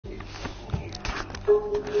So,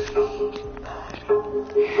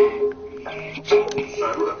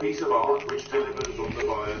 a piece of art which delivers on the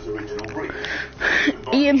buyer's original brief.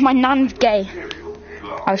 Ian, my nan's gay.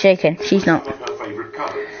 I was shaking. She's not. Some of her favourite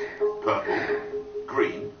colours: purple,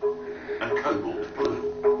 green, and cobalt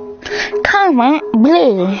blue. Cobalt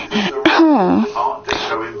blue. Art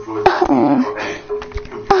Deco influences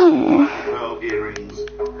pearl earrings, a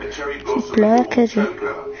cherry blossom Black as it.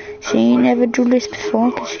 She never drew this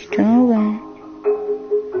before because she's drawing.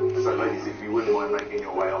 So, ladies, if you wouldn't mind making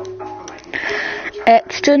your way off and making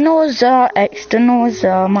Extra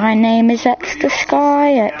Norza, my name is Extra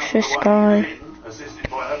Sky, Extra Sky. assisted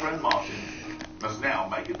by her friend Martin, must now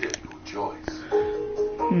make a difficult choice.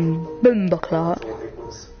 Bumberclot.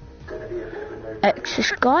 Extra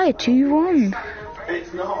Sky, 2-1.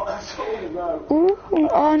 It's not at all, no. Ooh,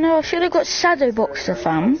 oh no, I should have got Shadow Boxer,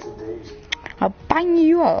 fam. I'll bang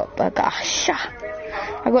you up. I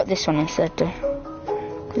got this one instead, though.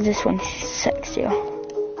 Because this one's sexier.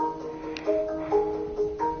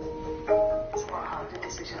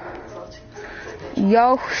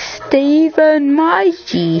 Yo, Stephen, my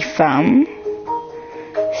G-fam.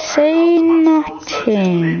 Say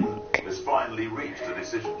nothing. Has finally reached a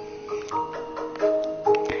decision.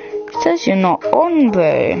 It says you're not on,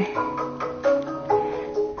 bro.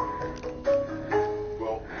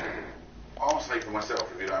 Well, I'll say for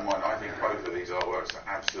myself, if you don't mind, I think both of these artworks are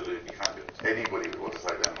absolutely fabulous. Anybody would want to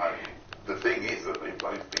take them home. The thing is that they've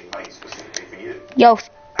both been made specifically for you. Yo,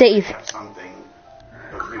 Steve. You have something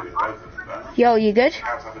of you in both of them, don't Yo, you? you good?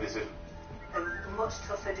 How tough a decision? A much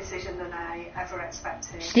tougher decision than I ever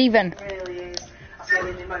expected. Stephen. It really is. I feel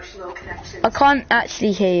an emotional connection. I can't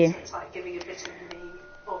actually hear you. It's like giving a bit of me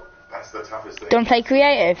up. That's the toughest thing. Don't play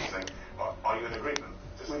creative. Are you in agreement?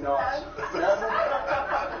 We're not. We're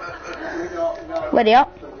not. Ready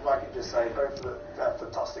up? If I could just say, both of them are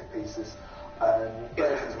fantastic pieces.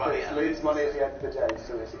 Lose money at the end of the day,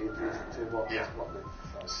 so it's to what? Yeah.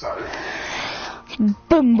 So,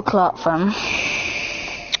 Bumberclot, fam.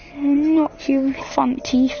 Knock your front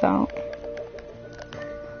teeth out.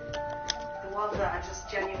 The one that I just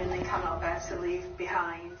genuinely cannot bear to leave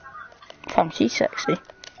behind Fam, she's sexy.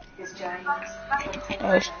 is James.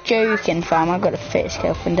 I was joking, fam. I got a fittest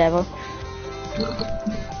girlfriend ever.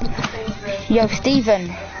 Yo,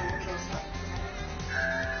 Stephen.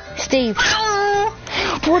 Steve.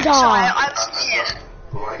 What Sorry, up? I'm here.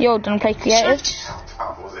 Yo, don't play creative? how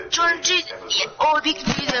tough was it? Do you want to do, or we can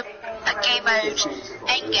do the game mode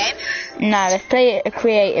end game? Nah, let's play a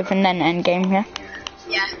creative and then endgame, yeah?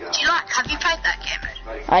 Yeah. Have you played that game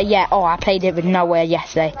mode? Yeah, oh, I played it with Noah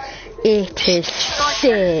yesterday. It is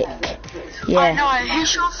sick. I Yeah. know.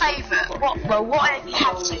 Who's your favourite? What have you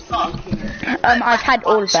had so far? I've had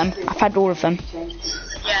all of them.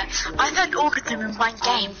 Yeah. I've had all of them in one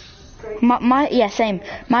game. Yeah, same.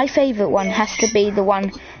 My favourite one has to be the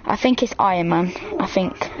one, I think it's Iron Man. I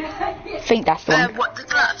think that's the one. What, the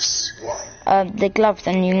gloves? The gloves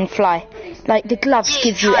and you can fly. Like, the gloves Yeah,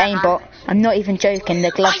 give you Iron Man. aimbot. I'm not even joking, the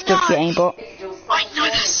gloves give you aimbot. I know,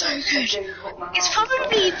 that's so good. It's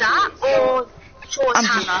probably that or Thor's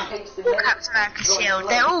hammer or Captain America's shield.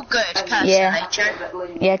 They're all good, personally, Yeah. Joe.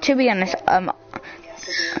 Yeah, to be honest,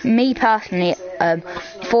 me personally,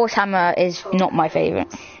 Thor's hammer is not my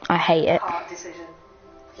favourite. I hate it. Hard decision.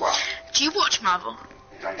 Do you watch Marvel?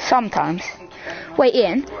 Sometimes. Wait,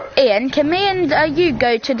 Ian, can me and you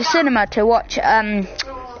go to the cinema to watch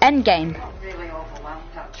Endgame? Really overwhelmed,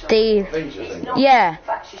 actually. Yeah. The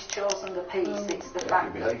fact she's chosen the piece, it's the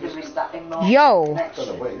fact that there is that emotion. Yo,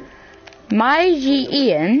 my G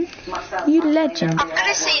Ian, Myself, you legend. I'm going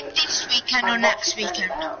to see it this weekend or next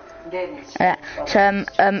weekend. So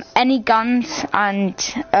any guns and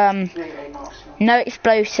no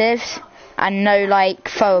explosives and no like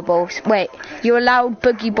throwables. Wait, you're allowed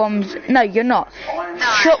boogie bombs? No, you're not.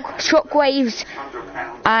 Shockwaves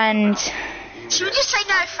and Should we just say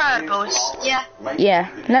no throwables? Yeah. yeah.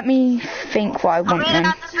 Let me think what I Are want we then.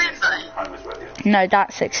 allowed the Bimbo? No,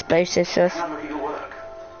 that's explosive stuff.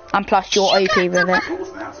 And plus you're OP with it.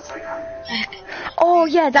 Oh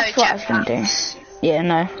yeah, that's what I was gonna do. Yeah,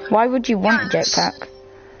 no. Why would you want a jetpack?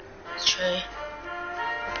 True.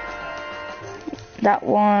 That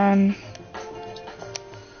one.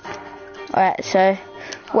 Alright, so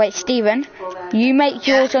wait, Stephen, you make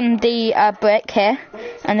yours on the brick here,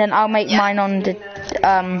 and then I'll make mine on the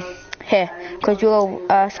here, because you'll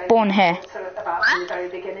spawn here.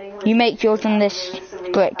 You make yours on this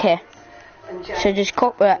brick here. So just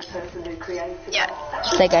copy that. Yeah.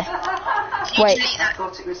 There you go. Wait. I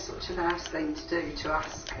thought it was such a nice thing to do to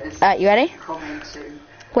ask us You ready? come into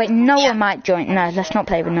Wait, Noah might join. No, let's not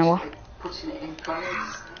play with Noah. putting it in place.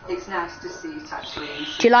 It's nice to see it actually.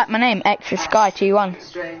 Do you like my name? Extra Sky 21.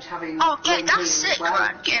 Strange having. Oh, yeah, that's sick,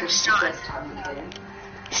 man. Get him started.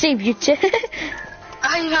 Steve, you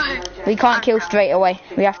I know. we can't kill straight away.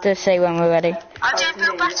 We have to say when we're ready. I do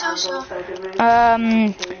build battles, or...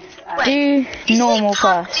 Do normal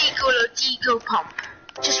pump first. deagle or deagle pump?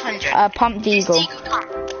 Just wondering. Pump It's deagle. deagle pump.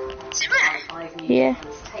 Is it really? Yeah.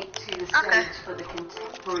 Okay.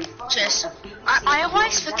 Cheers. I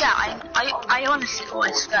always forget. I honestly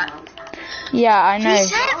always forget. Yeah, I You know.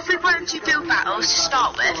 said if we wanted to build battles to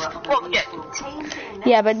start with, what would it?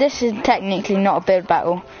 Yeah, but this is technically not a build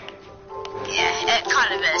battle. Yeah, it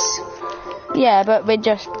kind of is. Yeah, but we're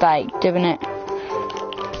just like doing it.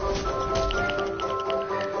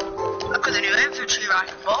 I've got the new infantry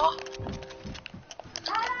rifle.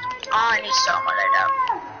 I need to start my loadout.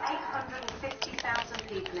 850,000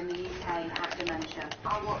 people in the UK have dementia.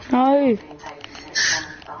 No.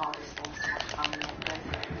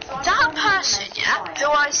 That person, yeah, who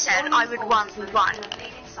I said I would 1v1.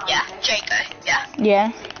 Yeah, Jaco, yeah.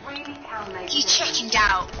 Yeah. He chickened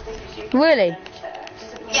out. Really?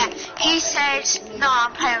 Yeah, he said, no,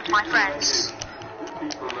 I'm playing with my friends.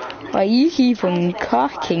 Well, you keep on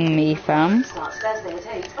cocking me, fam. Starts Thursday at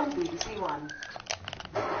 8 on BBC One.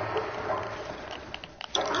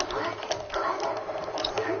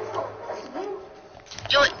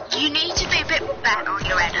 You need to be a bit better on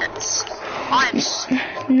your edits.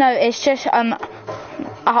 No, it's just I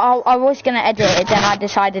was gonna edit it, then I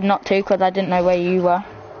decided not to because I didn't know where you were.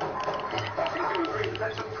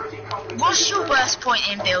 What's your worst point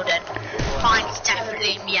in building? Mine is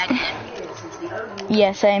definitely the editing.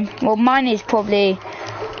 Yeah, same. Well, mine is probably.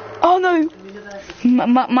 Oh no.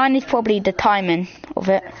 Mine is probably the timing of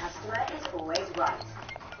it.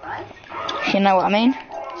 You know what I mean?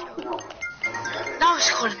 No one's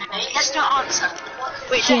calling me. Let's not answer.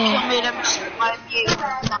 Wait, don't call me. Let me just my mute.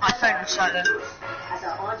 My phone is silent.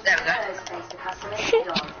 There we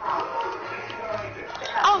go.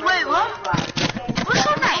 Oh wait, what? What's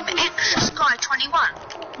your name? Extra Sky 21.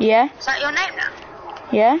 Yeah. Is that your name now?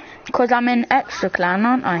 Yeah. Because I'm in Extra Clan,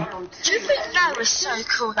 aren't I? Do you think Noah's so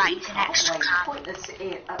cool that he's an Extra Clan?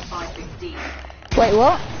 Wait,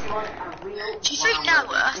 what? Do you think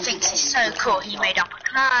Noah thinks he's so cool he made up a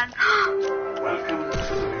clan?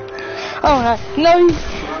 Oh no. No.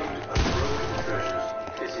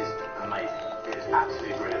 This is amazing. It is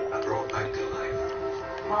absolutely brilliant. I brought back to life.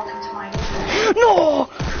 Welcome to my. No.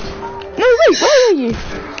 No, wait. Where are you?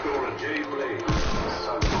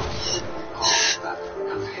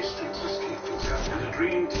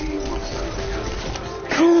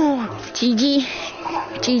 GG.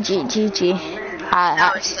 GG.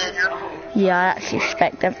 Now it's there now. Yeah, I actually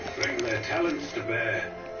respect them. Bring their talents to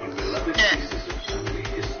bear on beloved Yeah. pieces of family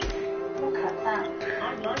history.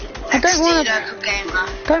 I don't want to. Local gamer.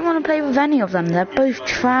 Don't want to play with any of them. They're both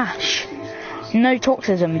trash. No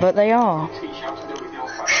toxism, but they are.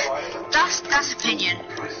 That's opinion.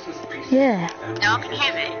 Yeah. No one can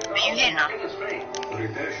hear me. But you hear now?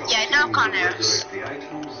 Yeah, no one can't hear us. You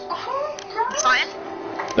fine?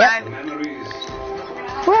 Yep. No. Memories.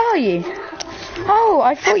 Where are you? Oh,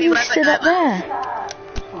 I thought you stood up there.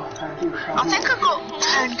 I think I got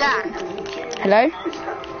turned down. Hello?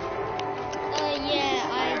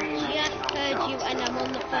 Yeah, I just heard you and I'm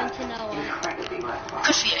on the phone to Noah.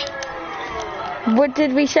 Good for you. What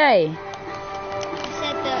did we say? You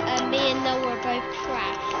said that me and Noah are both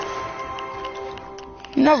trash.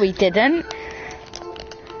 No, we didn't.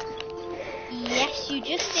 Yes, you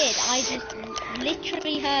just did. I just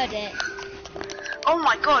literally heard it. Oh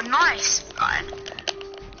my god, nice, Ryan.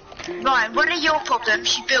 Ryan, one of your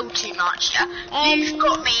problems, you build too much, yeah? You've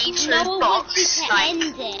got me into Noah a box, wanted to like... end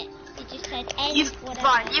it. It just said end whatever.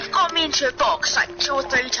 Ryan, you've got me into a box, like 2 or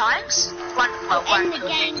 3 times. One End the or 2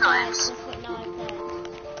 game, guys. times. That's what Noah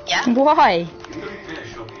said. Yeah? Why? I don't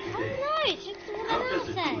know, it's just what Noah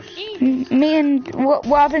said. Jesus. Me and what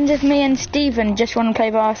happens if me and Stephen just want to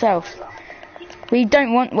play by ourselves? We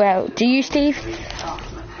don't want. Well, do you, Steve?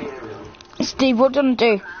 Steve, what do you want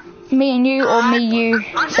to do? Me and you, or me, you,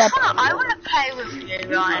 Seb? I want to play with you,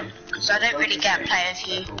 Ryan, because I don't really get to play with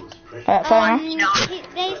you. Fair enough. No.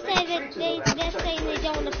 They say that they're saying they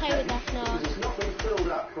don't want to play with us now.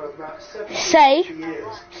 Say.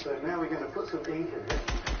 So now we're going to put some ink in it.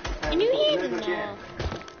 Can you hear them now?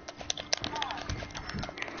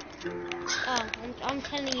 Oh, I'm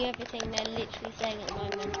telling you everything they're literally saying at the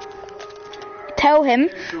moment. Tell him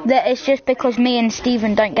that it's just because me and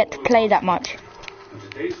Stephen don't get to play that much.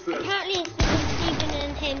 Apparently it's because Stephen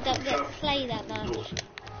and him don't get to play that much.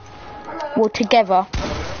 Well, together.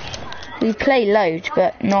 We play loads,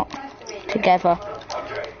 but not together.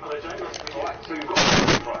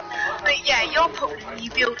 your problem.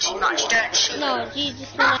 You build too much, don't you? No, you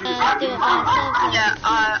just want to do it by yourself. Yeah,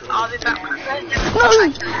 I'll be back with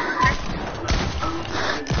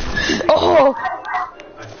Oh!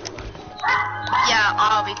 Yeah,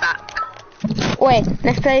 I'll be back. Wait,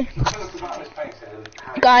 let's play.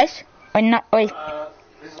 Guys, wait, wait.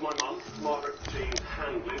 This is my mum, Margaret Jean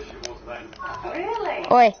Handley. She was then. Really?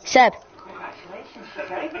 Wait, Seb. Congratulations. She's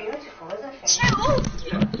very beautiful, isn't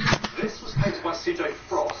she? This was painted by C.J.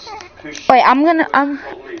 Frost, who Wait, I'm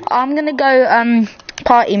gonna go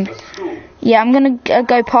party. Yeah, I'm gonna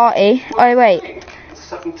go party. Oh wait.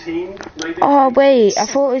 17, maybe. Oh wait, I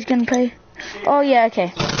thought I was gonna play. Oh yeah, okay.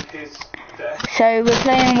 His death So we're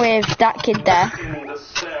playing with that kid there. in the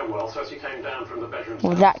stairwell. So as you came down from the bedroom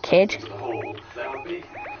With that kid. to the hall, there would be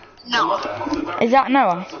No. Is that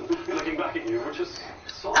Noah? looking back at you, which is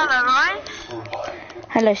sort Hello, Ryan.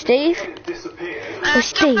 Hello, Steve. it disappeared. Oh,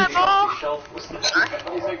 Steve. Shelf was the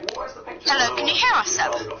Hello, can you hear us,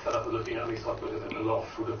 Seb? Got fed up with looking at me, so I put it in the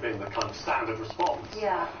loft. Would have been the kind of standard response.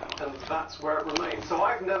 Yeah. And that's where it remains. So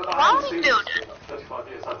I've never. Why I are haven't we seen building? this for 35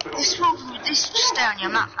 years. I've forgotten This it. will just stay on your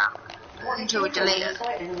map now. Until we delete it.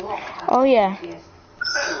 Oh yeah. And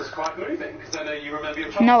it was quite moving because then you remember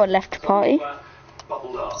your Noah left the party.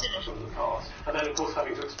 Bubbled up from the past, and then of course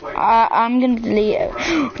having to explain I'm gonna delete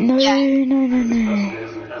it. No, no, no, no.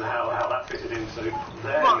 and how that fitted into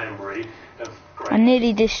their memory of great. I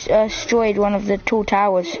nearly destroyed one of the tall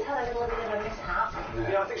towers.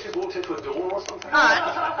 Yeah, I think she's walked into a door or something.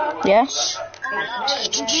 Yeah?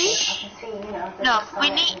 No, we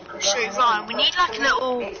need. Sorry, Ryan. We need like a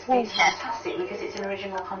little It's wall here. fantastic because it's in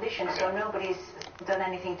original condition, so nobody's done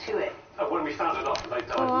anything to it. When we found it up, they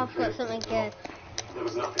died. Oh, I've got something good. There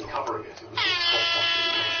was nothing covering it. It was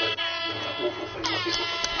just awful thing. That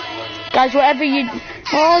people Guys, whatever you...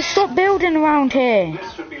 Oh, stop building around here.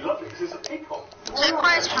 this would be lovely because it's a teapot.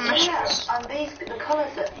 Requires permissions. And these, the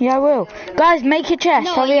colours that Yeah, I will. Guys, make a chest.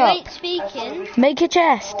 No, Hurry you up. ain't speaking. Make a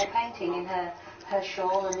chest. wall painting in her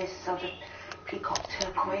shawl and this sort of peacock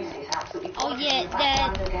turquoise is absolutely Oh, gorgeous yeah, in the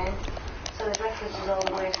background again. So there's references all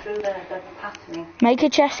the way through the patterning. Make a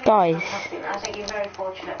chest, guys. Fantastic. I think you're very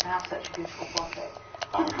fortunate to have such a beautiful portrait.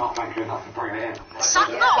 I can't thank you enough for bringing it in. Is that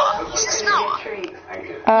Noah? Is this Noah? Thank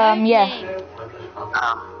you. Yeah. Oh,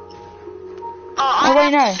 I Oh,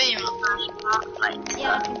 wait, have no. the female version.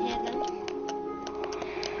 Yeah, I can hear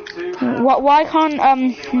them. Why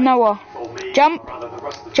can't, Noah? Jump.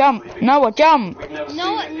 Jump. Noah, jump.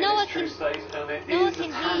 Noah can hear you.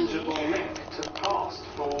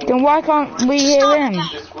 Then why can't we hear him?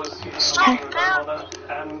 Stop now.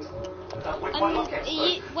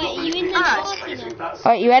 Wait, are you in the party now?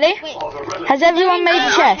 Alright, you ready? Wait, Has everyone made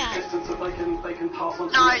a chest?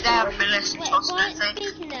 No, they haven't been listening to us, why don't aren't they? you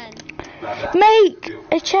speaking then? Make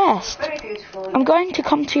a chest. Very beautiful. I'm going to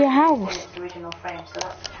come to your house. It's the original frame, so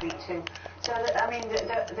that's a treat too. So, I mean,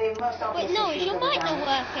 the most obvious Wait, no, is issue your with the mic not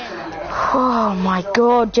diamond- working? Oh my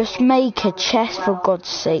god, just make a chest for God's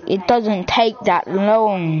sake. It doesn't take that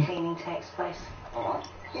long. Cleaning takes place. Alright.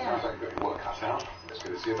 Sounds like you've got your work cut out. Let's go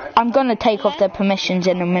to see you back. I'm gonna take off their permissions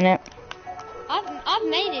in a minute. I've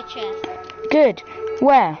made a chest. Good.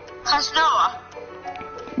 Where? Has Noah?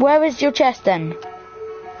 Where is your chest then?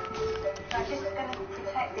 I'm just going to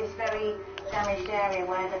protect this very damaged area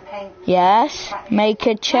where the paint Yes. Make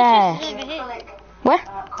a chest. Over here. acrylic Where?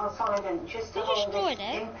 consolidant just to You hold destroyed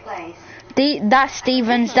this it? in place. That's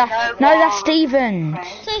Steven's. No, that's Steven's.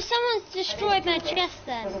 So someone's destroyed my chest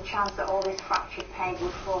There's then. a chance that all this fractured paint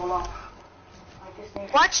would fall off. I just need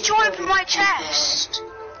Why to did you open my chest?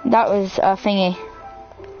 That was a thingy.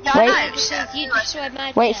 Yeah, Wait. I know. Because you destroyed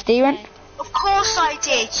my Wait, chest. Steven? so- Of course I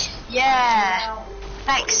did. Yeah.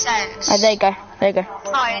 Makes sense. Oh, there you go. There you go.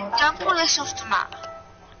 Ryan, don't pull this off the map.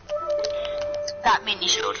 That mini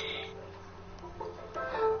shield.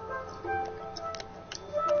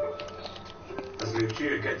 As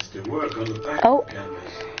Lucia gets to work on the back Oh. canvas.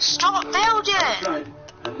 Stop building. Outside,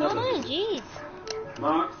 another Oh, jeez.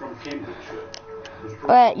 Mark from Cambridgeshire. was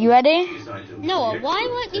Alright, you ready? these items Noah, to the why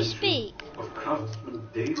expert won't you attention speak? Of craftsman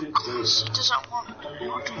David She Burger. doesn't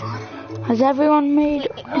want to. Has everyone made...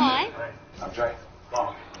 Why? I'm Jay.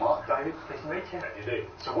 Mark, David, pleased to meet you. You do.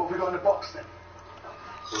 So what have we got in the box then?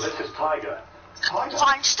 Well, this is Tiger. Tiger?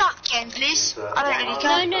 Ryan, stop again, please. I don't really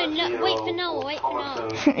care. No, wait for Noah, wait for Noah.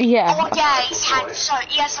 Yeah. Oh, yeah, he's had so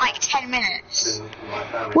he has like 10 minutes.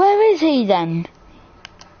 Where is he then?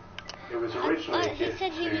 It was originally Oh, he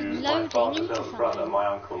said he was to my loading father's into elder brother, something. my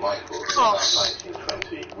uncle Michael, in course.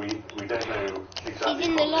 1920. We don't know exactly He's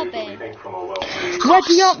in the from who, but lobby. we think from a wealthy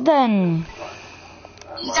Ready up then.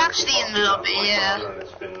 He's actually in the lobby, yeah. and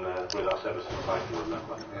it's been with us ever since I can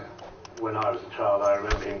remember. Yeah. when I was a child, I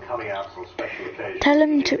remember him coming out on special occasions. Tell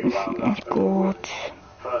him to. Round Oh up and God.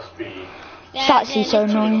 first be That's so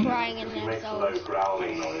annoying. Crying in he their makes a souls. low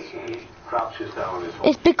growling noise and he crouches down on his It's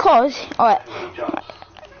horse because. Alright. and he jumps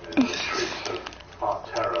in shrieks of part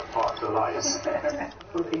terror, part delight.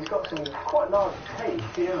 Well, he's got some quite large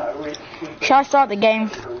teeth, you know, which Shall I start the game?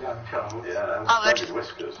 for a young child. Yeah, and Oh, good. splendid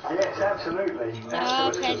whiskers. Yes, absolutely.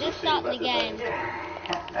 Okay, let's start the game.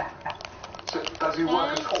 So, does he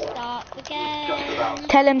work Don't at all? start the Just game. about.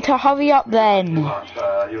 Tell him to hurry up then.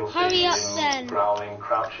 You'll Hurry see up him then. growling,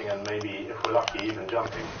 crouching, and maybe, if we're lucky, even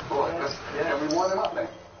jumping. Right, can we wind him up then?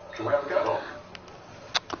 Can we have a go?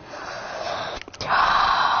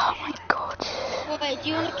 Oh my God. Wait, do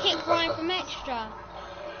you want to kick Brian from extra?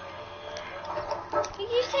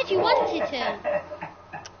 You said you wanted to.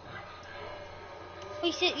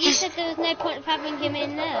 You said there was no point of having him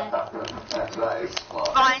in there. That is smart.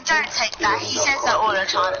 Ryan, don't take that. He says that all the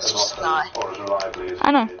time. It's just a lie. Or as reliably as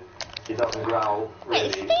I know. he did. He doesn't growl Wait, really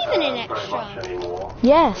is Stephen in very extra? much anymore.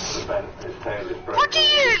 Yes. His tail is breaking. What do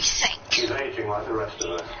you think? He's aging like the rest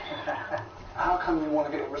of us. How come we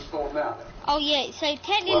want to get it restored now? Oh yeah, so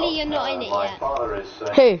technically you're not in it My yet. father is Who?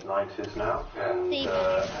 90s now, and Stephen.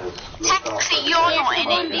 has looked Technically, after you're He not has in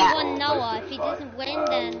to it yet. 1v1 Noah. If he doesn't win,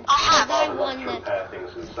 then I have. I wants won to the. repair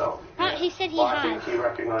things himself. He said he Well, I think has. he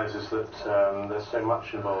recognises that there's so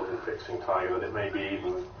much involved in fixing Tiger that it may be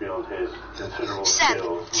even beyond his considerable Seb,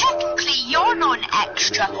 skills. technically you're not an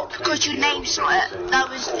extra because your name's not it. That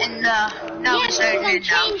was in the... No, Yeah, it's because not I'm in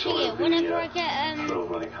now. changing it whenever I get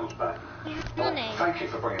When he comes back. money. Thank you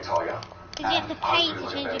for bringing Tiger. Because you have to pay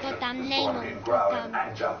to change your goddamn name on Him growling goddamn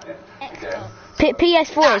and jumping again. Xbox.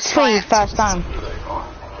 PS4 is free first time.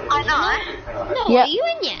 I know. No, Yeah. are you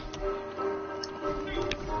in yet?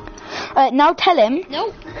 Now tell him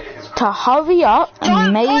Nope. to hurry up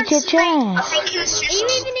and Major I Jazz. think he was Are just... you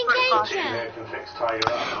even in game He chat? can fix Tiger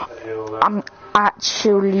up. He'll I'm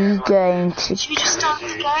actually going to. Should we just start the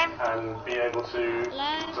game? and be able to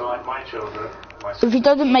like my children. If he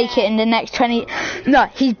doesn't make it in the next 20. No,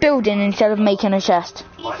 he's building instead of making a chest.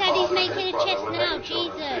 He said he's making a chest now,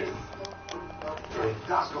 Jesus. It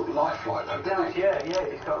does look lifelike though, doesn't it? Yeah,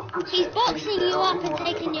 he's got a good He's set of boxing teeth you there. up and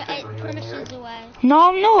taking your permissions away. No,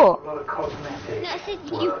 I'm not. A lot of cosmetic No, I said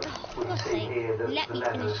you. work. Oh, We for God's see sake. here that Let the me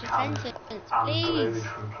leathers finish the come sentence, unglued please.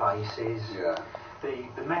 from places. Yeah.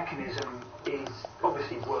 The mechanism is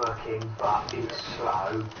obviously working, but it's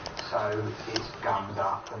slow, so it's gummed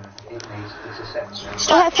up and it needs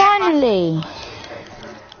disassembling. Alright, finally.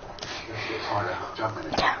 Tiger,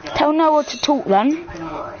 jumping it. Tell Noah to talk then.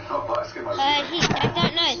 Oh, but it's gonna I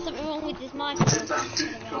don't know. It's something wrong with his microphone.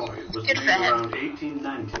 Fantastic toy was Good made for him. around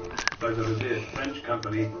 1890 by the revered French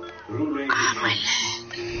company Roulet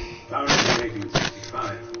Machines. Founded in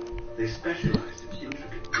 1865, they specialized in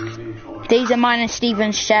intricate moving toys. These are mine and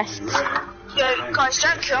Steven's chests. Rare, Yo, guys,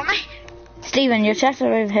 don't kill me. Steven, your chests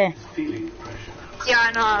are over here. feeling pressure. Yeah,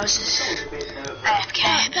 I know, I was just...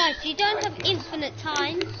 AFK. Guys, you don't have infinite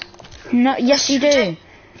time. No, yes you do.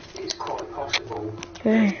 It's quite possible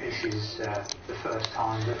Yeah. that this is the first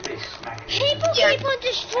time that this mechanism... People Yeah. keep on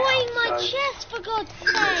destroying my chest, for God's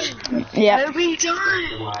sake. Yeah. No, we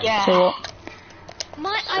don't. Yeah. So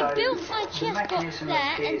what? I built my chest box mechanism there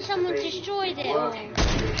and appears to someone be destroyed it all. working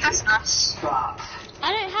condition, That's nice. but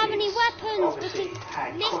I don't have any it's weapons obviously because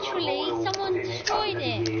had quite a lot of literally oil someone put in destroyed over the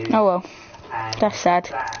it. years, Oh well. and That's sad.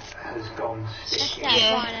 That has gone That's sticky. sad,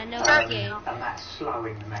 Yeah. Brian, I know it's you. And that's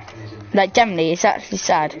slowing the mechanism. Like generally, it's actually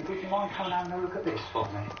sad. Would you mind coming and having a look at this for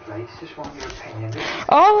me, please? Just want your opinion. This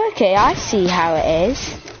Oh, okay, I see how it is.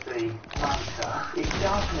 is the motor. It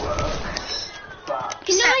does work, but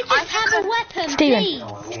Can I just have a weapon, Steven.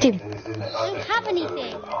 please? Steven. I don't have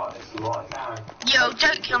anything. Yo,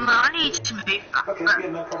 don't kill me. I need to move.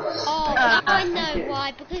 Oh, I know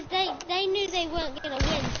why. Because they knew they weren't going to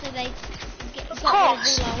win, so they got rid of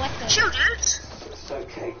course. all our weapons. Chill, dude. it's so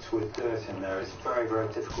caked with dirt in there. It's very, very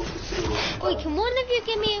difficult to see what's Wait, can one of you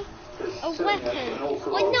give me a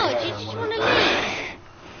weapon? Wait, no, do you just want to leave?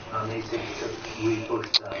 I need to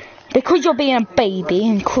repush that. Because you're being a baby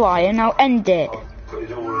and crying, I'll end it. Put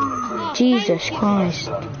it all in the clean. Oh, Jesus thank you. Christ.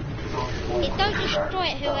 Don't destroy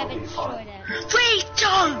it, whoever destroyed it. Please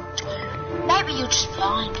don't. Maybe you're just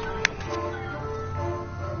blind.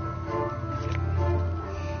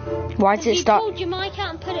 Why does it You start? pulled your mic out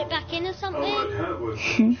and put it back in or Our something? Harwood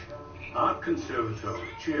Art Conservatory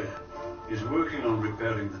chair is working on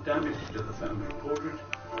repairing the damage to the family portrait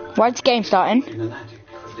Why's the game starting? in an attic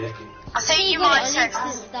for decades. I think you got might it say on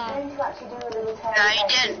instant start. Going to actually do a little tear No, you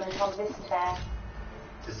didn't. treatment on this tear.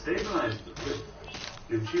 To stabilize the grip,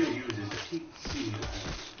 Lucia uses a heat sealer.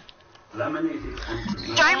 laminated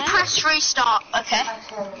and Don't press restart. Okay.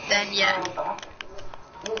 Then yeah.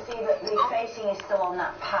 You'll see that the facing is still on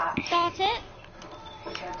that patch, Start it.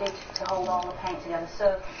 which I did to hold all the paint together.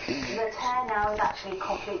 So the tear now is actually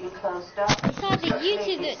completely closed up. It's hardly Structurally, you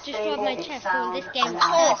two that it's destroyed stable, my it's chest sound, all this game and was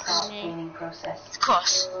now it's hurting our me. cleaning process. Of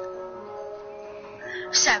course.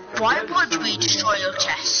 Seb, why would we destroy your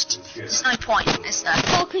chest? There's no point, is there?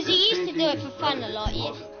 Well, because you used to do it for fun a lot.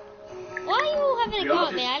 Why are you all having a go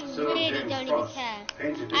at me? I really don't even care.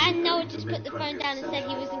 And Noah just put the phone down and said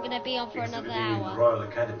he wasn't going to be on for another hour. Royal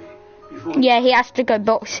Academy. Yeah, he has to go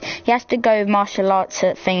box. He has to go martial arts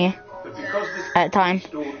at thingy at a time.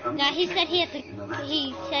 No, he said he had to.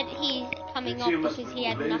 He said he's coming off because he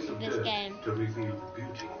had enough of this game. To reveal the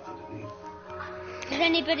beauty underneath. Does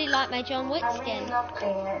anybody like my John Wick I really skin? love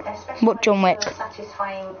cleaning it, especially What John when Wick? it's so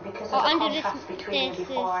satisfying because of Oh, the under this, contrast between this the is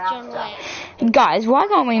before and John after. Wick. Guys, why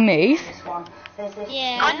can't we move? This one, there's this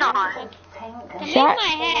Yeah. I know. pink To and make Shut- my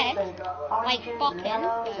head and like oranges bopping. and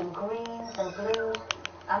yellows and greens and blues.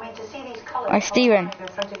 I mean, to see these colours Hey, Stephen. come alive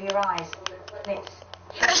in front of your eyes, it's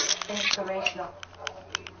just inspirational.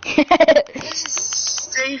 This is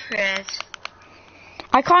stupid.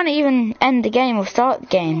 I can't even end the game or start the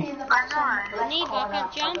game. In the I bottom Neither, left I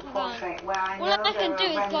can't corner jump of the around. portrait where I All know I can there do are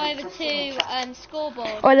is go remnants over of signature. to scoreboard.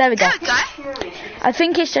 Oh, there we go. There we go. Curious because I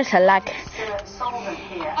think it's just a lag. the solvent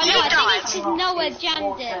here. Oh no, I died. think it's just Noah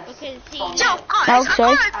jammed it because he. Yo, guys, Oh, I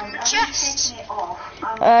sorry. can't open the chest. Taking it off,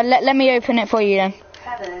 I'm Let me open it for you then.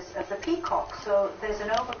 feathers of the peacock, so there's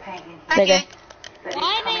an overpainting There here you go. that is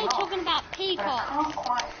Why are they coming all off. talking about But I peacock? can't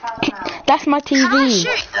quite fathom out That's my Can I TV. shoot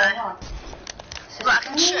what's going though? on. So But I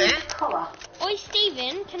can strange shoot. colour, Oi,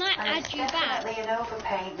 Stephen, can I and add it's you back? definitely an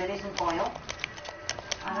overpaint that isn't oil.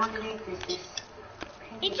 And underneath is this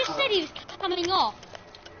He pinky just colour. said he was coming off.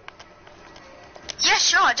 Yeah,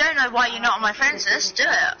 sure. I don't know why you're not on my friends list. Do it.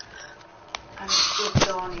 And it's just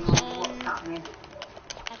dawning on what's happening.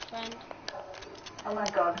 Add friend. Oh my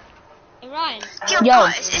god. Hey, Ryan. Yo, Yo.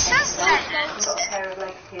 guys, it says I've lens. got a pair of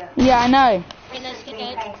legs here. Yeah, I know. Bring those It's to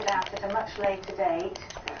been go. painted out at a much later date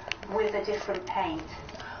with a different paint.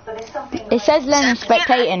 But there's something It says Len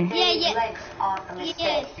spectating. the Yeah, yeah. legs aren't a mistake.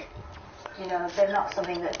 Yes. You know, they're not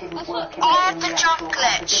something that didn't That's work in what- in the the jump actual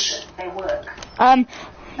glitch. composition. They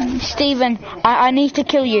work. Stephen, I need to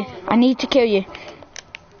kill you. I need to kill you.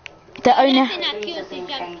 The owner, Nothing that These kills are the being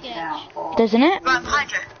jump painted glitch. out for doesn't it? Right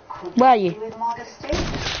behind you. Where are you? with modesty.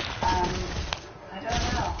 I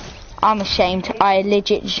don't know. I'm ashamed. I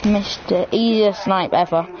legit just missed the easiest snipe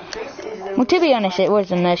ever. This is the Well, to be honest, it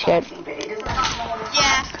was a no scope. but it doesn't have more than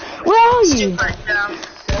Yeah. Where are you? Stupid.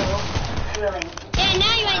 so thrilling. Yeah,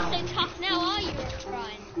 now you ain't so tough now, are you,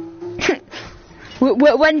 Ryan?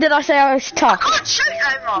 When did I say I was I tough? can't shoot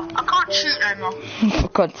no more. I can't shoot no more. For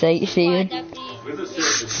God's sake, Ryan, Stephen. don't be... With the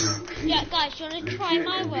surface now clean, Yeah, guys, you want to try Lucia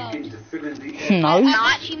my can world? begin to fill in the air. No.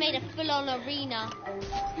 I've actually made a full-on arena.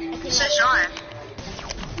 So Ryan.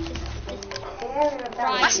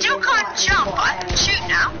 I still can't jump, but I can shoot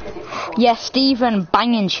now. Yeah, Stephen,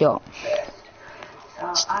 banging shot.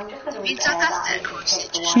 I'm just going to Means I got that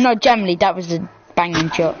course. No, generally, that was a banging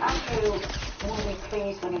shot. Andrew will be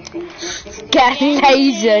pleased when he sees this because Get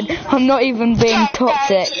lasered. I'm not even being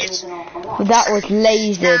toxic. he's an awful lot. That was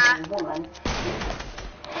lasered. A woman,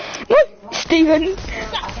 Stephen.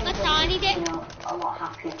 That's all I need you it. know, a lot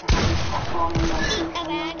happier to have his platform in those A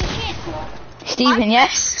bag of shit. Stephen, yeah?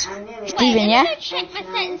 I'm nearly Stephen, Wait, yeah? let me check my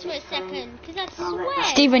settings for a second, because I swear.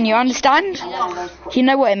 Stephen, you understand? You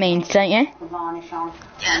know what it means, don't you? the varnish on,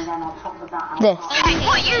 and then on top of that, I'll This. pop Hey,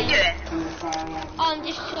 what are you doing? in this area. Oh, I'm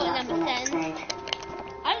just shorting That's the number next 10. stage.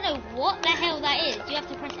 I don't know what the hell that is. You have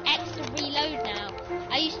to press X to reload now.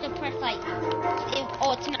 I used to press like it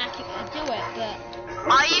automatically do it, but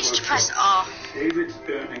I used to press R. David's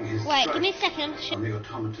earning his wait, stripes give me a second. on the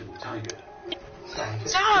automaton tiger.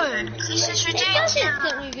 No, this is It does ridiculous.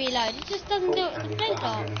 instantly reload. It just doesn't do it for flint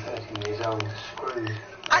lock. 130 years old, screwed.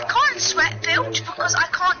 I can't sweat build because I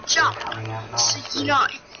can't jump. Coming out So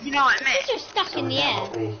nice. you know what I mean. It's just stuck in the air.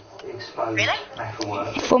 The exposed Really?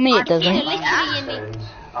 metalwork For me, it You're doesn't. literally in the. turns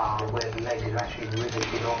are where the legs are actually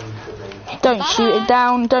riveted onto the Don't shoot it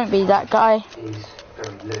down. Don't be that guy. is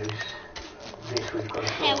very loose. This we've got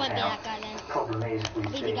to Yeah, it sort won't be out. that guy then. Problem is with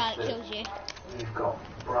He's the this guy that that kills you. you've got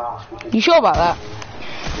brass which is You sure about that?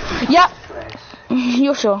 Yeah. stress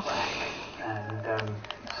You're sure. and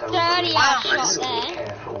so we've Dirty got ass to be shot a little bit there.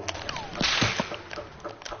 careful.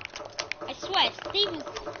 I swear, Steven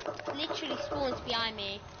literally spawns behind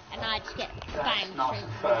me, and I just get banged That's nice straight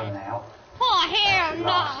and to firm the now. Oh hell Should no!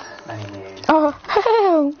 last many years. Oh,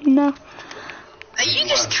 hell no. Are you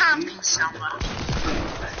just camping somewhere?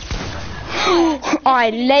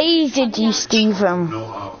 I lasered you, Stephen. No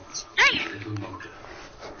harm. Little motor.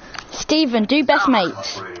 Stephen, do best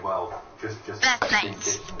mates. Really well. Just Best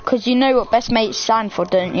mates. Because you know what best mates stand for,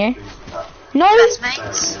 don't you? No? Best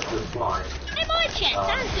mates. In my chest,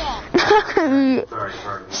 hands off. very,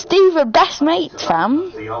 very Stephen, best mates,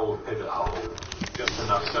 fam. the old pivot hole. Just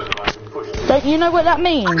enough so that I can push it. Don't you know what that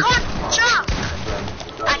means? I can't jump.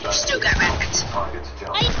 And you still get wrecked. Target to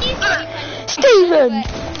jump. I used to be Stephen,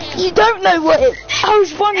 you don't know what it... I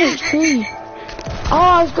was 1 HP.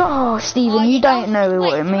 Oh, Stephen, you don't know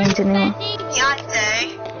what it means anymore. Yeah, I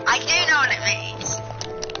do. I do know what it means.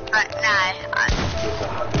 But no. Just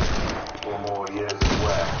 100 or more years of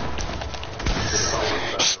wear.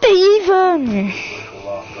 Stephen! Will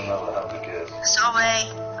last another 100 years. Sorry.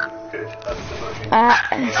 Good. That's the motion.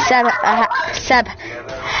 Seb,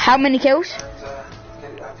 how many kills?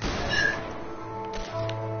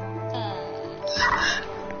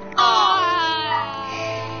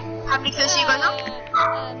 How many kills you got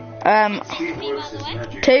now? Female the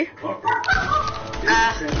way. 2.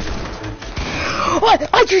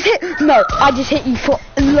 I just hit you for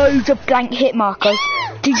loads of blank hit markers.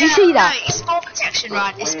 Did you see No, that? it's spawn protection,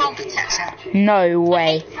 Ryan. It's spawn protection. No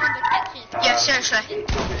way. Yeah, seriously.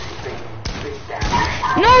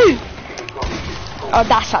 No! Oh,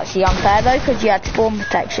 that's actually unfair though, because you had spawn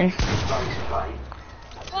protection.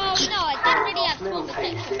 Well, no, I didn't really have spawn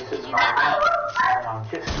protection because you hit me.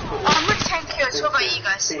 I'm with 10 kills. What about you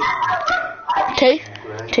guys? 2.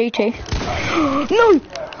 No!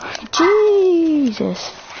 Jesus.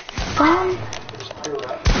 Fam.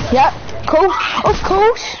 Yep, cool. Of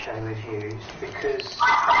course.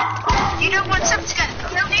 You don't want some to get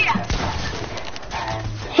killed, do you?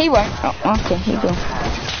 He won't. Oh, okay, he will.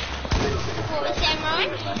 What was saying, Ryan?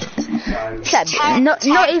 Seb, not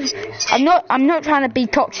even. I'm not trying to be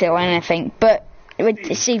toxic or anything, but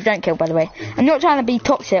Steve, don't kill, by the way. I'm not trying to be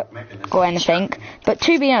toxic or anything, but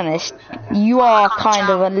to be honest, you are kind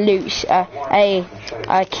of a loose, a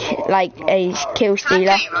kill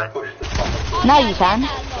stealer. Now you can. Well,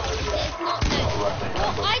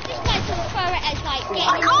 I just like to refer it as like I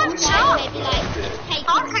getting can't jump. maybe like I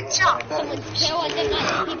can jump. someone's kill. I don't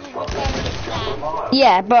like people referring it to that.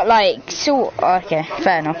 Yeah, but like, okay,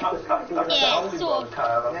 fair enough. Yeah, it's sort of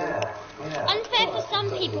unfair for some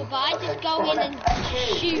people, but I just go in and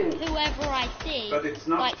shoot whoever I see, But it's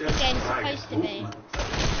not like the just game's like supposed to be.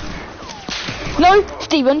 No,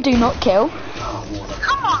 Stephen, do not kill.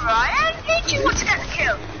 Come on, Ryan. Who do you want to get the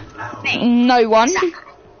kill? Me. No one. Fair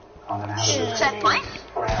point.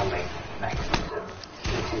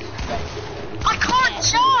 I can't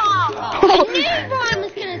jump. I knew Ryan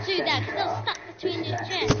was going to do that because I was stuck between your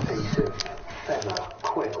chest.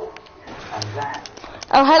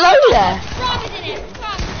 Oh, hello there. Ryan did it.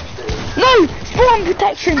 Ryan did it. No, spawn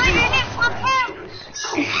protection. I didn't want to.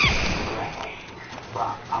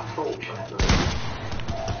 But unfortunately,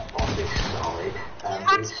 on this side,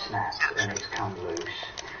 it's snapped and it's come loose.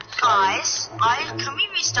 Guys, can we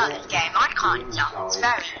restart the game? I can't jump. It's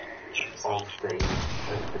very Of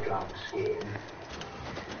the drum skin.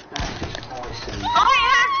 That's just moistened I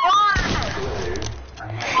have glue.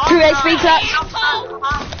 And 2 HP clutch.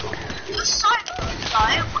 You're so good,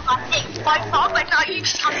 though. I think by far, but no, you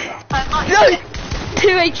just have No, 2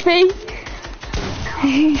 HP.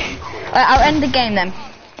 I'll end the game then.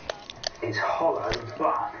 it's hollow,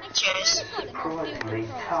 but Cheers. surprisingly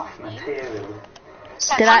tough material.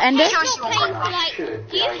 Did I end it? You're paying for like, do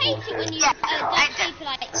you hate it when you don't pay for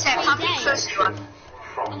like So, how many 3 kills days? do you want?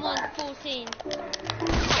 I'm on 14.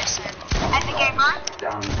 Yes, sir. End the game, right?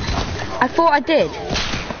 Done something I thought I did.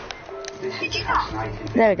 This Did is you not?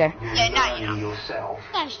 fascinating. There we go. Yeah, no, you know. Yourself.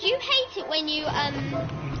 Gosh, do you hate it when you have to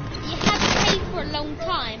pay for a long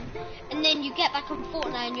time and then you get back on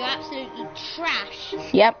Fortnite and you're absolutely trash?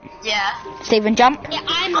 Yep. Yeah. Stephen, jump. Yeah,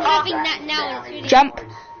 I'm having that now and it's really Jump.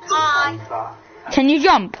 Hi. Can you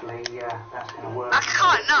jump? That's going to work. I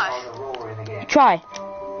can't, no. Roaring again. Try.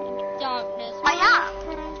 darkness. I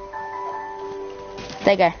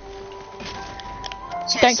There you go. am.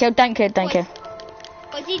 Don't kill, don't kill, don't kill.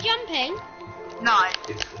 Was he jumping? No.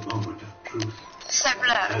 It's the moment of truth. So,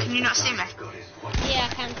 look, can you not see me? God is what Yeah,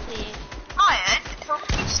 I can see you. Ryan, before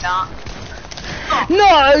you start.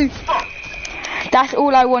 No! That's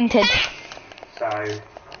all I wanted. So,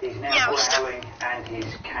 he's now Yeah, we growling and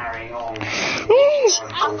he's carrying on. I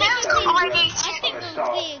think the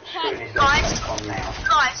quite...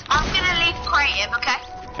 Guys, I'm gonna leave creative, okay?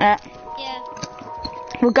 Yeah. Yeah.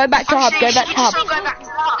 We'll go back to hub, go back to hub. Go back to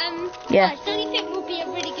the hub. Yeah. Guys, don't you think we'll be a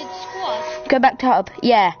really good squad? Go back to hub,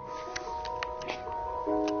 yeah.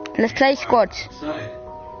 Let's play squads. Side.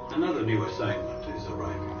 Another new assignment is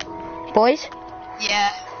arriving. boys?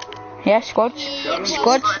 Yeah. Yeah, squads. Squads.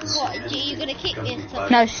 What? Are you gonna kick me or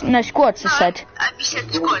something? No, squads. I said. You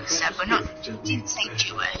said squads, but not. You didn't say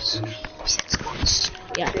duos. You said squads.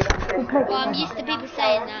 Yeah. Well, I'm used to people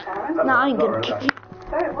saying that. No, I ain't gonna kick you.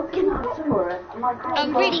 I'm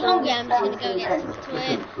really hungry. I'm just gonna go get some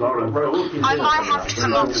to eat. I might have to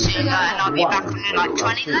come up soon, and I'll be back in like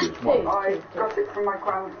 20 then. I got it from my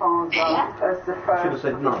grandfather as the first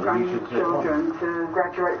of his grandchildren to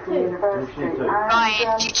graduate from university.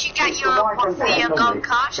 Ryan, did you get your gold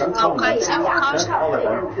card? Gold card, silver card?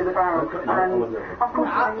 Into the barracks, and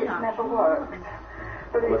unfortunately it's never worked.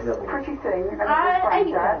 But it's a pretty thing, and it was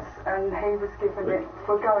granddad's, and he was given it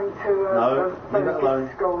for going to a very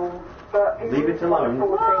good school. But he was one of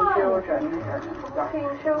 14 children.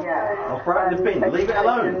 14 children? Yeah. I'll throw it in the bin. Leave it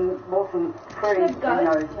alone. Wasn't free in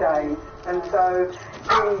those days, and so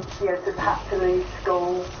he had to leave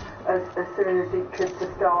school as soon as he could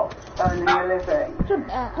to start earning a living. To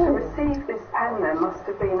receive this pen then must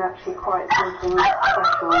have been actually quite something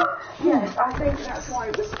special. Yes, I think that's why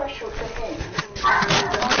it was special to him. And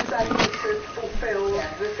I was able to fulfil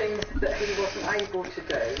the things that he wasn't able to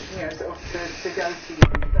do, sort of to go to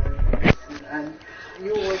university. And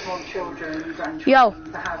you always want children and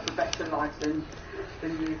grandchildren to have a better life than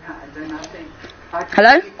you've had. And I think I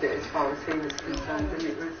believed it as far as he was concerned, and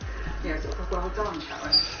it was sort of well done,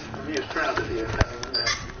 Sharon. He was proud of you having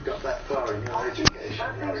got that far in your education.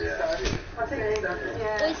 I think so.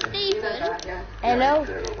 Yeah. Well, Stephen. Hello.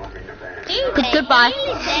 Stephen, Goodbye.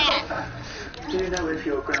 Do you know if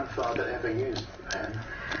your grandfather ever used the pen?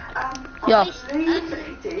 Yeah.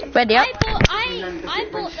 Ready up? I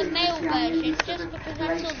bought the male version just because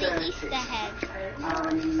I saw the Easter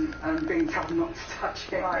egg. And being told not to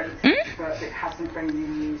touch it, but it hasn't been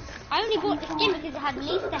in use. I only bought the skin because it had an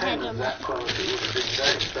Easter egg on it. That quality would have been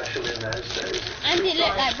very special in those days. And it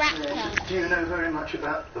looked like Raptor. Do you know very much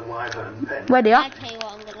about the Wyvern pen? Ready I'll up? tell you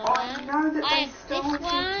what I'm going to learn. I have this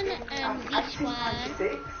one and this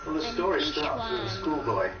one. Well, the story starts with a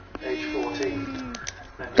schoolboy, age 14.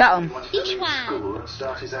 Got 'em. Each one. School and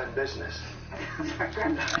start his own business.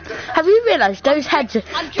 Have you realised those heads are...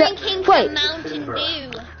 I'm drinking some Mountain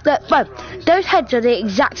Dew. Look, Bob, those heads are the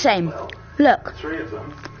exact same. Look. 3 of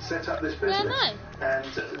them set up this business. No. And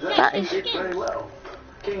That they is- did very well.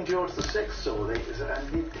 King George VI saw these,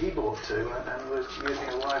 and he bought 2 and was using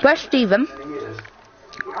a Wyvern Where's Stephen? for many years.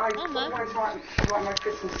 I always write my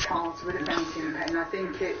Christmas cards with a fountain pen. I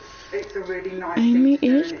think it's a really nice thing to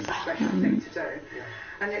do, and it's a special thing to do.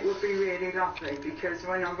 And it would be really lovely, because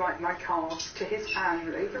when I write my cards to his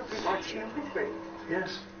family, he'll be writing them with me.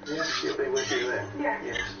 Yes, he'll be with you then. Yeah.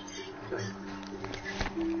 Yes.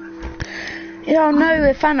 Oh no,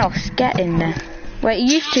 with Thanos, get in there. Wait,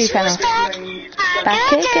 you used to Thanos.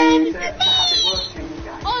 Back again.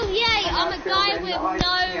 Oh yay, I'm a guy with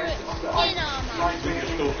no skin armour.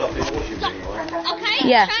 Okay,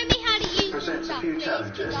 Yeah. show me how to use Presents a stuff, few please,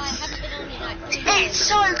 challenges. because I haven't been on it like It's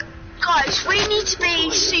so, guys, we need to be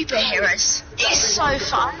superheroes. It's so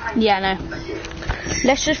fun. Yeah, I know.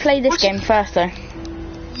 Let's just play this game first, though.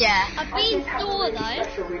 Yeah. I've been Thor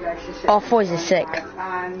though. Oh, Foy's is sick.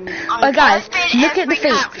 And Oh, guys, I've been look at the every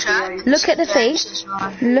feet. character. Look at the feet.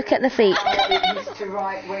 Look at the feet. I used to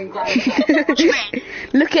write when Grandpa... What do you mean?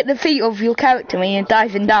 Look at the feet of your character when you're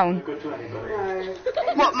diving down.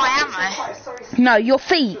 What, my ammo? No, your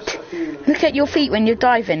feet. Look at your feet when you're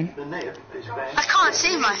diving. The nib is bent. I can't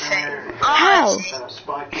see my feet. How?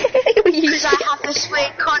 Spiky. Because I have this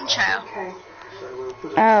weird contrail.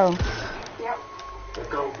 Oh. The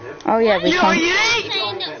gold nib. Oh yeah, we I can. was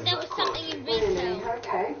saying that there was something in Rizzo,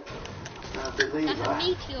 Okay. The like a lever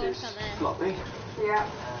meteor or is something. floppy. Yeah.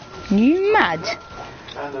 You mad?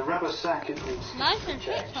 And the rubber sack it needs to Nice and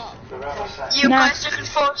TikTok. The rubber sack. You No. guys looking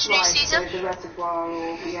forward to new season? The reservoir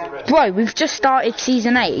or... Yeah. Bro, we've just started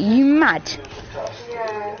season 8. Are you mad?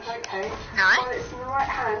 Yeah, okay. No. Well, it's in the right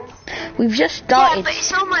hands. We've just Yeah, started. but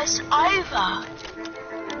it's almost over.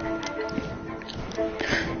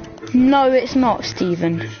 No, it's not,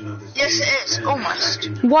 Stephen. Yes, it is. Almost.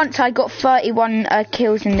 Once I got 31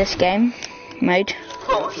 kills in this game mode.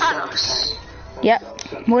 What, Thanos? Yep.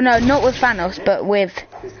 Well, no, not with Thanos, but with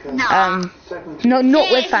No.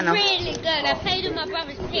 not with It's Thanos. really good. I played on my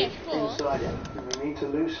brother's PS4. inside it. And we need to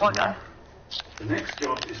loosen What that. the? The next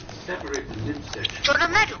job is to separate the nib section. Do you want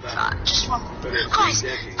a medal for that? Just one.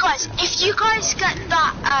 Guys, if you guys get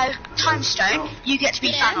that time stone, you get to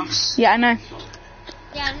be Thanos. Yeah, I know.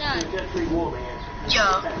 Yeah, no. Gently warming it. Yeah.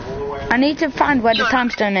 All the way I need to find where the time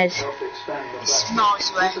stone is. help expand the It's black.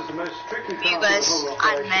 miles away. This is the most tricky You part of the guys whole and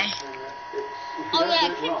operation. me. If you Oh don't yeah,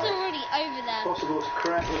 do it kids right, are already over it's there. possible to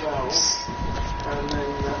crack the valve and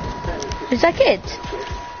then pen Is that kids? No,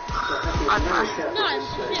 I'm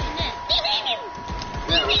shooting it.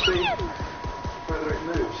 Yeah, we'll see whether it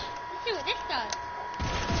moves. Let's see what this does.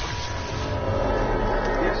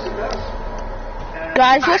 Yes, it does.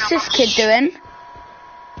 Guys, what's this kid doing?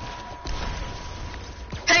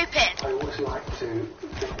 Pooping. I always like to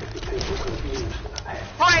think of the people who have used a pen.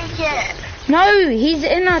 Break it. No, he's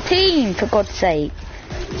in our team, for God's sake.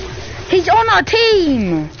 He's on our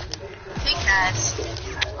team! Who cares?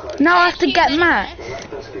 Now I have to get Matt.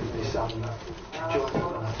 That does give me some enjoyment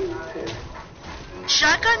on a tip. Should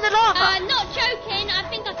I go in the lava? Not joking, I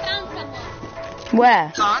think I found someone.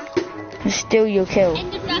 Where? Gone. Steal your kill. In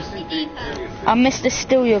the Dusty Depot. I missed the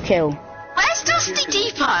steal your kill. Where's Dusty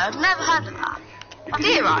Depot? I've never heard of that. I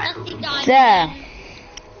do, right? Dusty Depot. There. You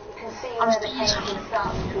can see where the painting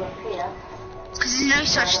starts to appear. Because there's no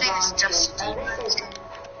such thing as Dusty Depot. And this is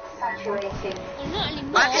saturated. Well, not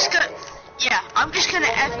anymore. I'm just gonna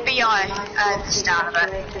FBI this down a bit.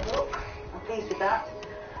 I'm pleased with that.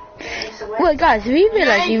 Wait, guys, have you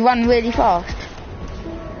realised you run really fast?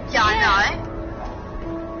 Yeah, I know.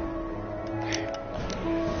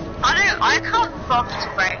 I can't bother to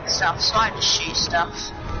break stuff, so I just shoot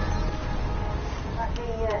stuff.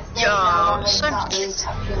 Yo, so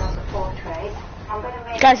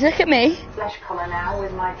Guys, look at me. Flesh colour now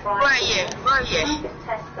with my Where are you? Where are you?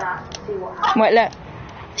 Test that, see what happens. Wait, look.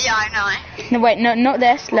 Yeah, I No, wait, no, not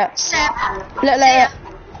this. Look. know. Seb. Look, look.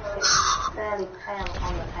 Fairly pale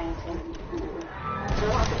on the painting. So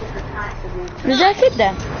lots of different types of these. There's that kid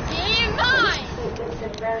there. Yeah, right. It's a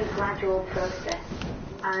very gradual process.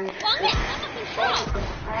 And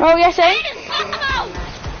Oh, yes, eh? Come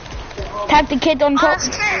Tag the kid on top.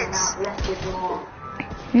 Kids. less is more.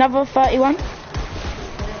 Another 31.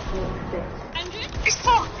 It's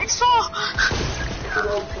four. It's four.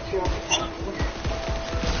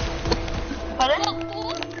 Pardon?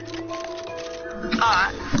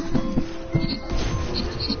 Alright.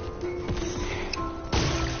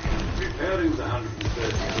 Preparing the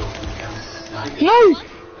 130 camp. No!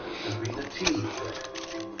 Has been a team effort.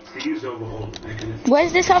 Steve's overhauled the mechanism.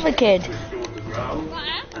 Where's this other kid? Restored the growl,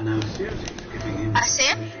 and now Susie's giving him. I see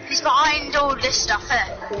him. He's behind all this stuff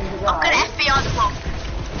here. I'm gonna FBI the bomb.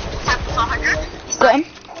 Tap for 100. He's Got like,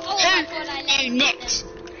 him. you nicked.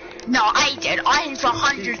 No, I did. I hit for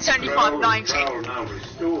 175.90. Growl now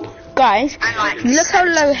restored. Guys, And like, look how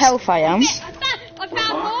low health I am. I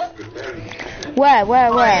found more. Preparing the descent. Where?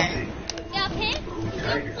 Yeah, up here.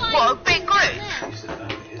 what a big group. It's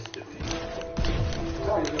about history. I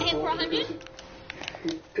hit for 100.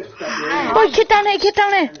 Oh, kid down here, kid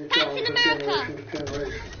down here. Captain America.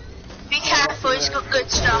 Be careful, he's got good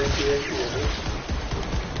stuff.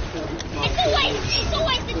 It's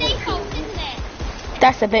always the default, isn't it?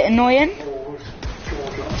 That's a bit annoying.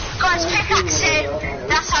 Guys, pickaxe it.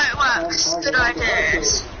 That's how it works. Good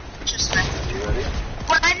ideas. Just me.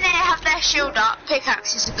 When they have their shield up,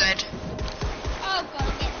 pickaxes are good. Oh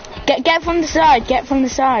god, Get from the side, get from the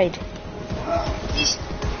side. He's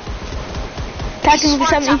Tag him for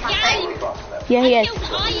swiped 70. up, I think. Yeah, he is. killed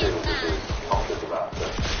Iron Man.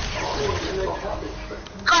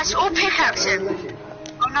 Guys, all pickaxe him.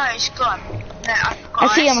 Oh no, he's gone. No, I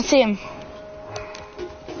see him.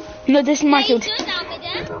 No, this is my Hey, shield. good over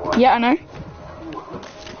there. Yeah, I know.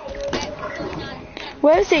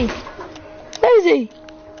 Where is he? Where is he?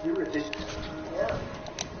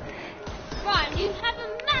 Right, you have a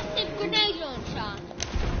massive grenade launcher.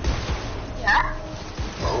 Yeah?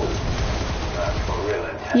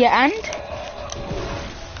 Yeah, and?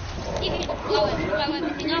 You can just blow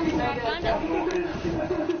everything up and I found it.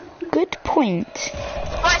 Good point.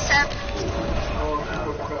 Right, Seb.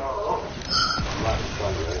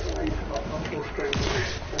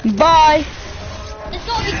 Bye. There's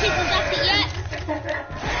gotta be kids that's it yet.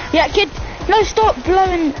 Yeah, kid. No, stop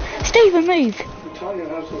blowing. Stephen, move. The tiger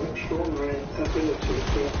has an extraordinary ability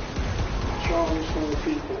to charm small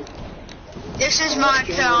people, This is my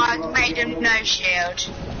kill. I made him no shield.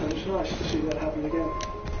 and it's nice to see that happen again.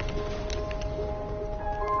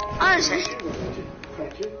 Honestly.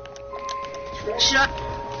 Thank you. Should I?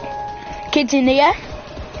 Kids in the air.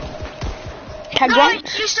 Tag No,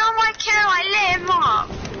 once. you stole my kill. I lit him up.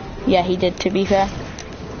 Yeah, he did, to be fair.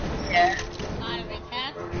 Yeah. I don't really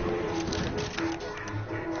care.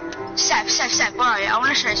 Seb, where are you? I want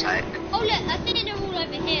to show you something. Oh look, I think they're all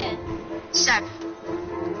over here. Seb,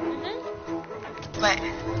 wait.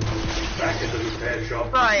 Back at the repair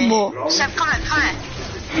shop. Where are you? What? Seb, come here.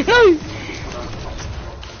 No!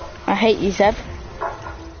 I hate you, Seb.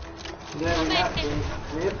 There we have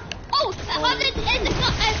Nib. Oh, there's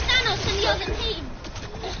Thanos and the other team.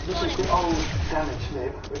 This is the old damage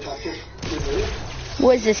nib, which I've just removed.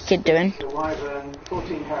 What is this kid doing? The Wyvern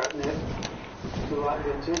 14 carat nib, the right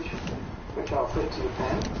vintage, which I'll fit to the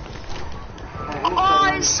pen. Oh,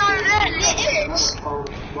 it's so lit.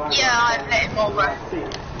 Yeah, I've lit him over.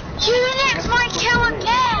 You nicked my kill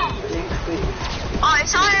again! Oh,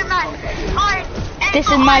 it's Iron Man. This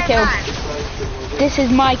is my kill. This is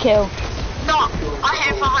my kill. No, I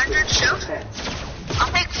hit him for 100 shield. I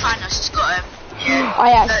think Thanos has got him. Yeah.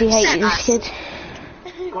 I actually hate this kid.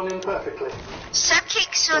 Gone in perfectly. Seb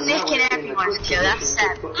keeps on nicking everyone's kill, that's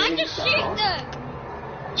Seb. I just shoot them.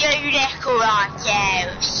 You nick all our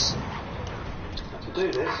kills. To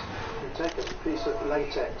do this, you take a piece of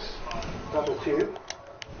latex double tube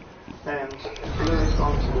and glue it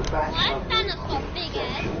onto the back Why of has Thanos got big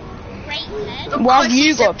head? Great head. Why have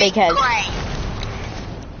you got big head?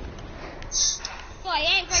 Boy,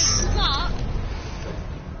 he ain't very smart.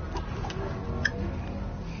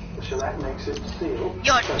 so that makes it sealed.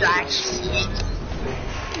 You're dry shit.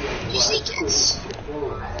 You see kids?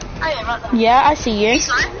 Oh yeah, right there. Yeah, I see you.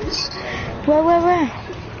 Where?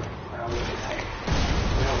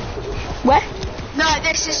 Where? No,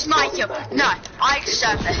 this is my kill. No, I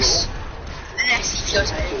deserve this. Unless he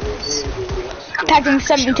kills me. Tagging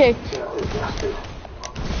 72.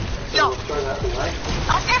 Yo,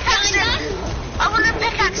 I'll pickaxe him. I want to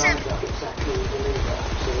pickaxe him.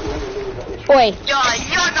 Oi. Yo,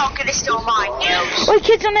 you're not gonna steal my kills. Oi,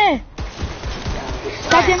 kids on there.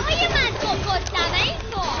 Tag him. Iron Man's got goddamn aim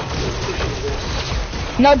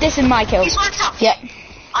for. No, this is my kill. He's one tap. Yep.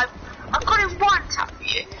 I've got him one tap for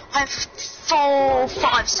you. I have 4,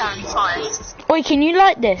 5, 7, 5. Oi, can you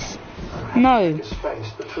like this? No.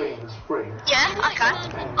 Space between the spring Yeah, I can.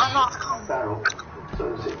 I'm not. barrel,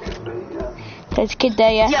 so as it can be. There's a kid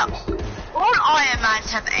there, yeah. Yeah. All Iron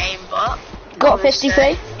Mans have aimbot. Got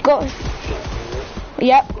 53. Got.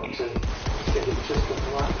 Yep.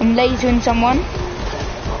 I'm lasering someone.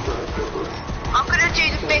 I'm gonna do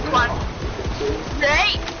the big one.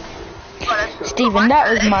 Hey. Stephen, that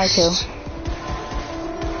was my kill.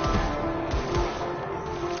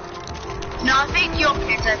 No, I think your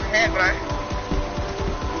kid's over there, bro.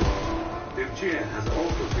 Virginia has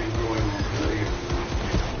also been growing career.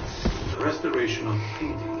 The restoration of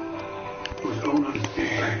Katie, whose owner is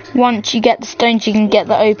being backed. Once you get the stones, you can get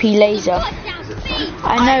the OP laser.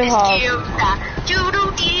 I know how.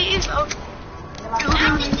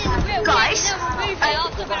 Guys,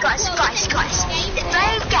 if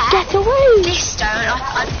they Get away! this stone,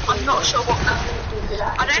 I'm not sure what.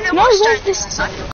 I don't know No, what where's stone this is.